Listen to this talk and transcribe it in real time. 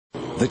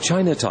The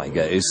China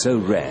tiger is so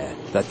rare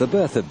that the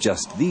birth of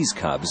just these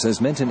cubs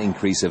has meant an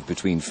increase of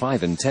between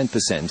 5 and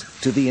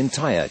 10% to the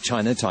entire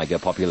China tiger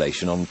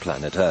population on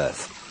planet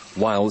Earth.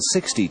 While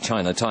 60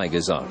 China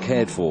tigers are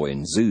cared for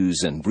in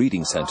zoos and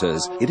breeding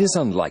centers, it is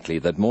unlikely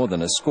that more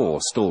than a score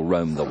still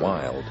roam the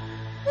wild.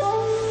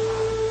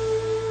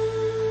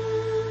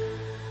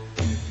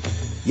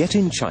 Yet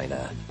in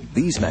China,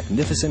 these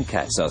magnificent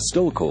cats are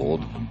still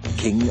called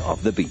King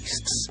of the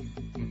Beasts.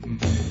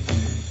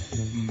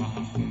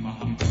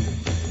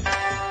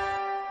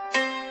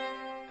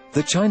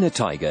 The China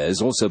tiger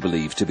is also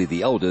believed to be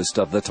the oldest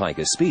of the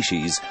tiger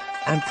species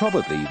and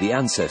probably the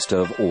ancestor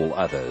of all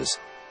others.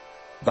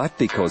 But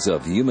because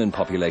of human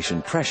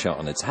population pressure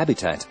on its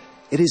habitat,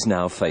 it is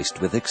now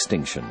faced with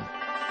extinction.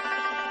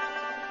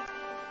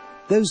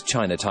 Those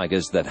China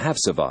tigers that have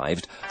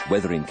survived,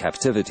 whether in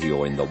captivity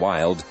or in the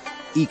wild,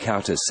 eke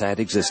out a sad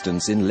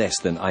existence in less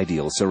than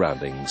ideal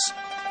surroundings.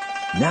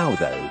 Now,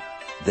 though,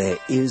 there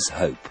is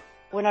hope.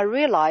 When I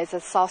realized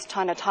that South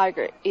China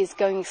tiger is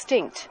going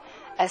extinct,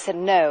 I said,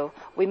 no,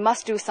 we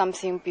must do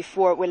something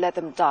before we let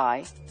them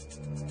die.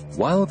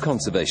 While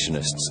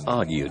conservationists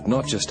argued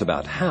not just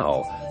about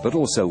how, but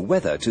also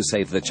whether to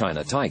save the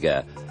China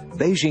tiger,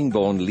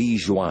 Beijing-born Li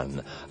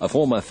Juan, a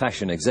former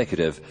fashion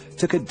executive,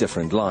 took a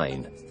different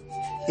line.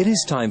 It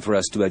is time for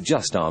us to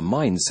adjust our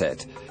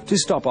mindset, to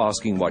stop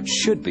asking what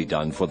should be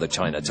done for the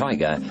China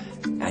tiger,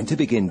 and to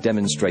begin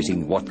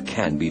demonstrating what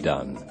can be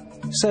done.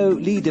 So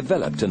Li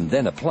developed and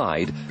then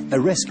applied a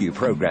rescue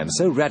program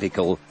so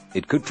radical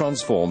it could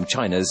transform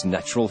China's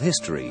natural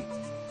history.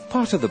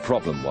 Part of the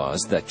problem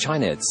was that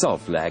China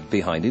itself lagged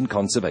behind in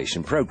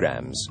conservation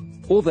programs.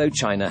 Although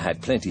China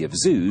had plenty of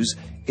zoos,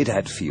 it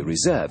had few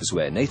reserves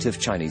where native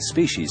Chinese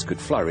species could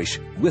flourish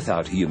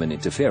without human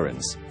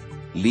interference.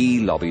 Li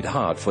lobbied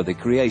hard for the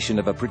creation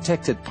of a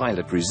protected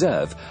pilot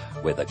reserve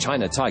where the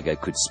China tiger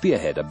could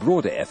spearhead a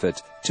broader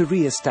effort to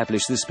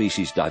re-establish the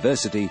species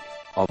diversity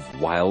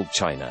of wild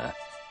China.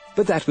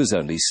 But that was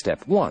only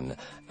step one,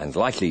 and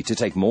likely to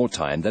take more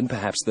time than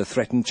perhaps the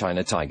threatened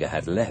China tiger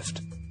had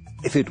left.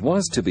 If it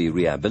was to be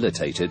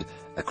rehabilitated,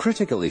 a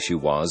critical issue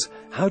was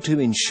how to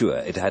ensure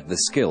it had the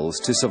skills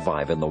to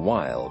survive in the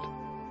wild.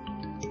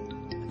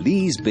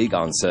 Li's big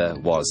answer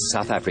was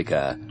South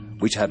Africa,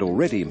 which had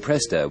already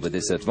impressed her with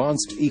its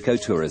advanced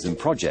ecotourism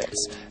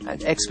projects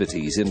and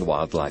expertise in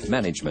wildlife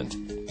management.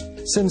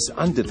 Since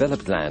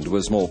undeveloped land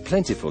was more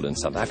plentiful in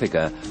South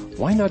Africa,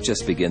 why not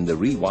just begin the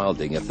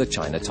rewilding of the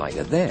China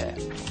tiger there?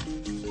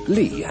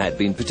 Li had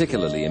been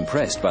particularly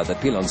impressed by the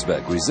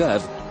Pilanesberg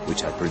Reserve,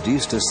 which had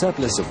produced a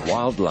surplus of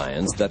wild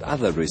lions that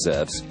other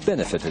reserves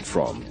benefited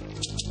from.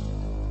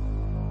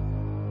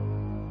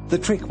 The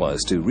trick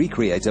was to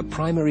recreate a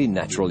primary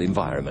natural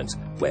environment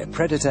where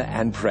predator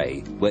and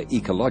prey were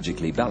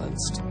ecologically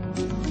balanced.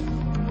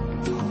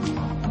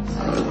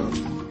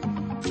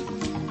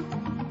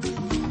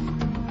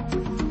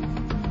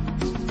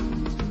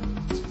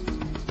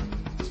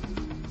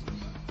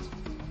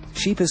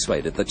 She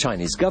persuaded the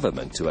Chinese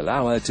government to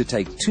allow her to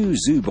take 2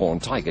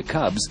 zoo-born tiger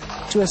cubs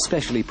to a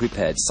specially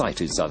prepared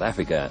site in South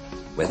Africa,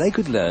 where they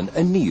could learn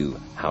anew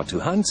how to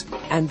hunt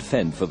and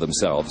fend for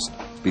themselves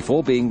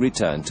before being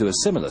returned to a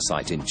similar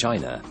site in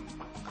China.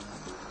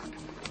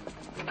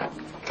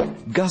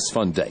 Gus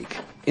van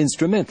Dijk,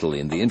 instrumental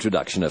in the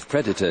introduction of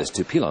predators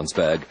to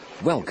Pilanesberg,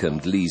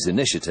 welcomed Li's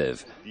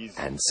initiative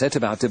and set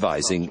about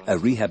devising a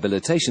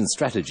rehabilitation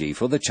strategy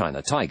for the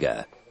China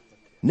tiger.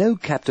 No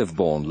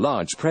captive-born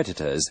large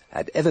predators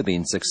had ever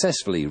been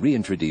successfully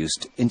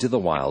reintroduced into the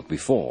wild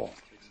before.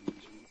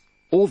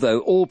 Although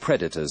all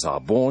predators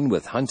are born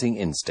with hunting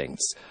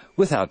instincts,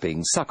 without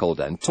being suckled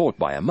and taught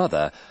by a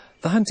mother,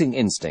 the hunting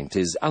instinct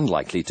is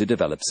unlikely to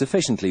develop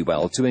sufficiently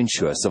well to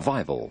ensure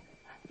survival.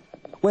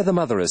 Where the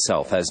mother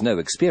herself has no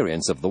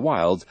experience of the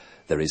wild,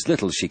 there is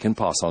little she can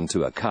pass on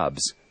to her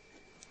cubs.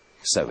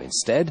 So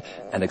instead,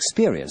 an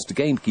experienced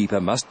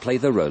gamekeeper must play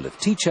the role of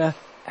teacher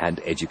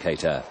and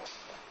educator.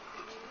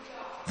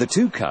 The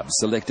 2 cubs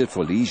selected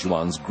for Li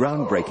Juan's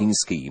groundbreaking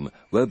scheme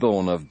were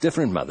born of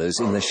different mothers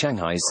in the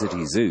Shanghai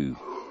City Zoo.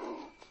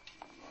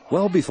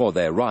 Well before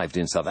they arrived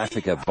in South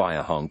Africa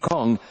via Hong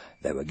Kong,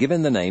 they were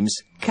given the names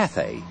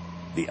Cathay,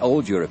 the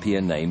old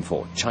European name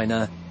for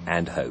China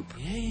and Hope.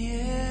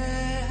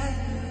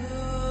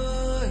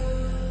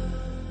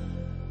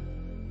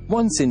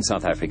 Once in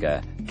South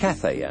Africa,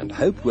 Cathay and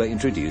Hope were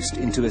introduced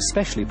into a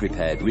specially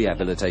prepared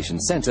rehabilitation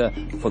center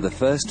for the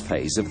first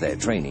phase of their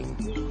training.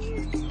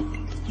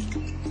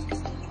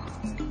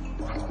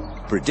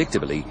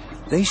 Predictably,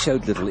 they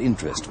showed little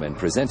interest when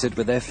presented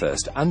with their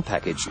first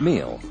unpackaged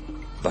meal.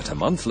 But a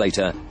month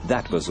later,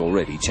 that was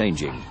already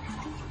changing.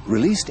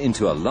 Released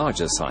into a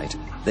larger site,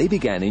 they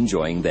began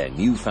enjoying their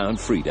newfound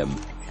freedom,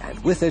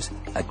 and with it,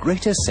 a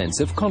greater sense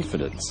of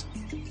confidence.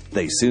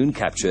 They soon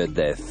captured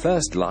their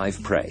first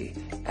live prey,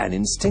 and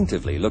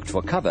instinctively looked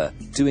for cover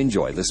to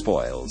enjoy the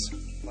spoils.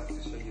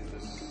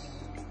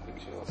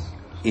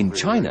 In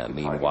China,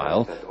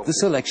 meanwhile, the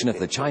selection of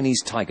the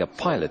Chinese tiger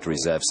pilot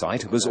reserve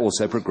site was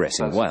also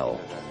progressing well.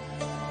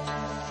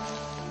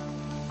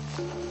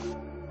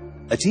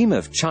 A team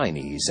of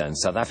Chinese and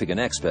South African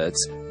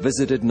experts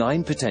visited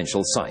 9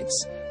 potential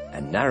sites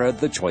and narrowed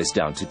the choice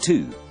down to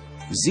 2,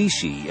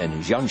 Zixi in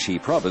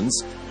Jiangxi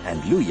province and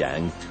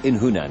Luyang in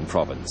Hunan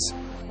province.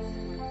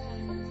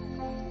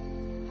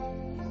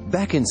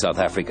 Back in South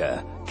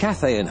Africa,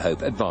 Cathay and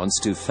Hope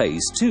advanced to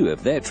phase 2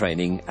 of their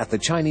training at the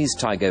Chinese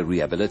Tiger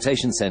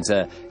Rehabilitation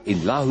Center in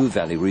Lahu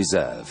Valley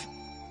Reserve.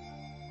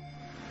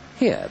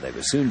 Here they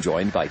were soon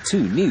joined by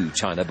 2 new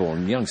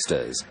China-born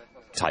youngsters,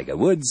 Tiger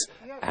Woods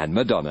and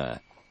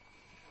Madonna.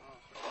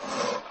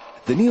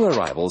 The new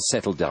arrivals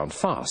settled down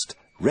fast,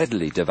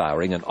 readily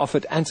devouring an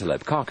offered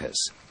antelope carcass.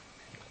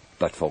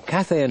 But for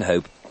Cathay and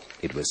Hope,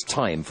 it was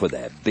time for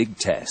their big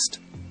test.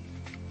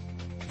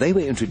 They were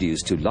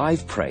introduced to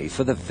live prey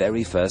for the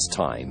very first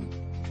time.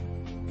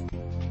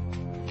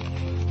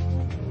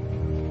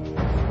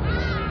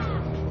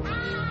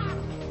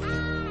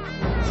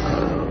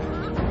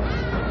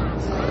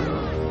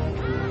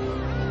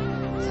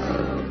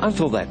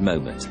 Until that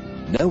moment,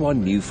 no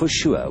one knew for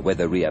sure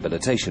whether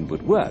rehabilitation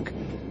would work,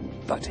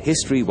 but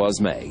history was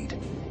made,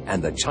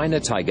 and the China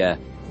tiger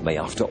may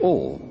after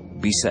all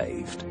be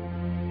saved.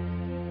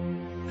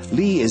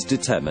 Lee is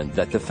determined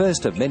that the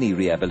first of many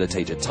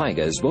rehabilitated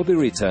tigers will be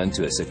returned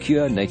to a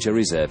secure nature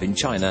reserve in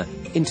China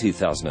in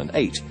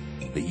 2008,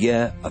 the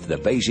year of the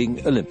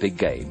Beijing Olympic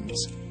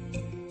Games.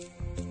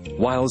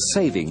 While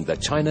saving the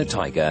China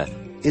tiger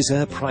is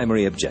her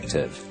primary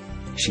objective,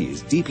 she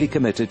is deeply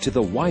committed to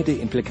the wider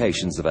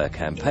implications of her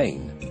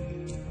campaign.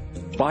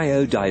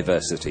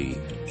 Biodiversity,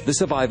 the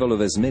survival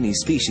of as many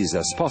species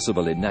as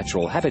possible in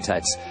natural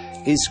habitats,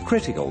 is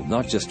critical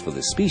not just for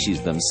the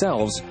species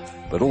themselves,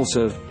 but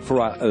also for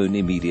our own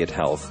immediate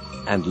health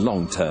and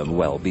long-term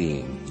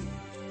well-being.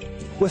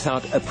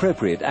 Without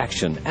appropriate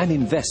action and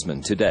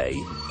investment today,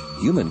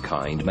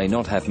 humankind may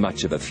not have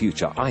much of a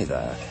future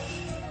either,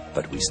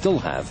 but we still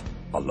have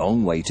a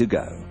long way to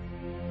go.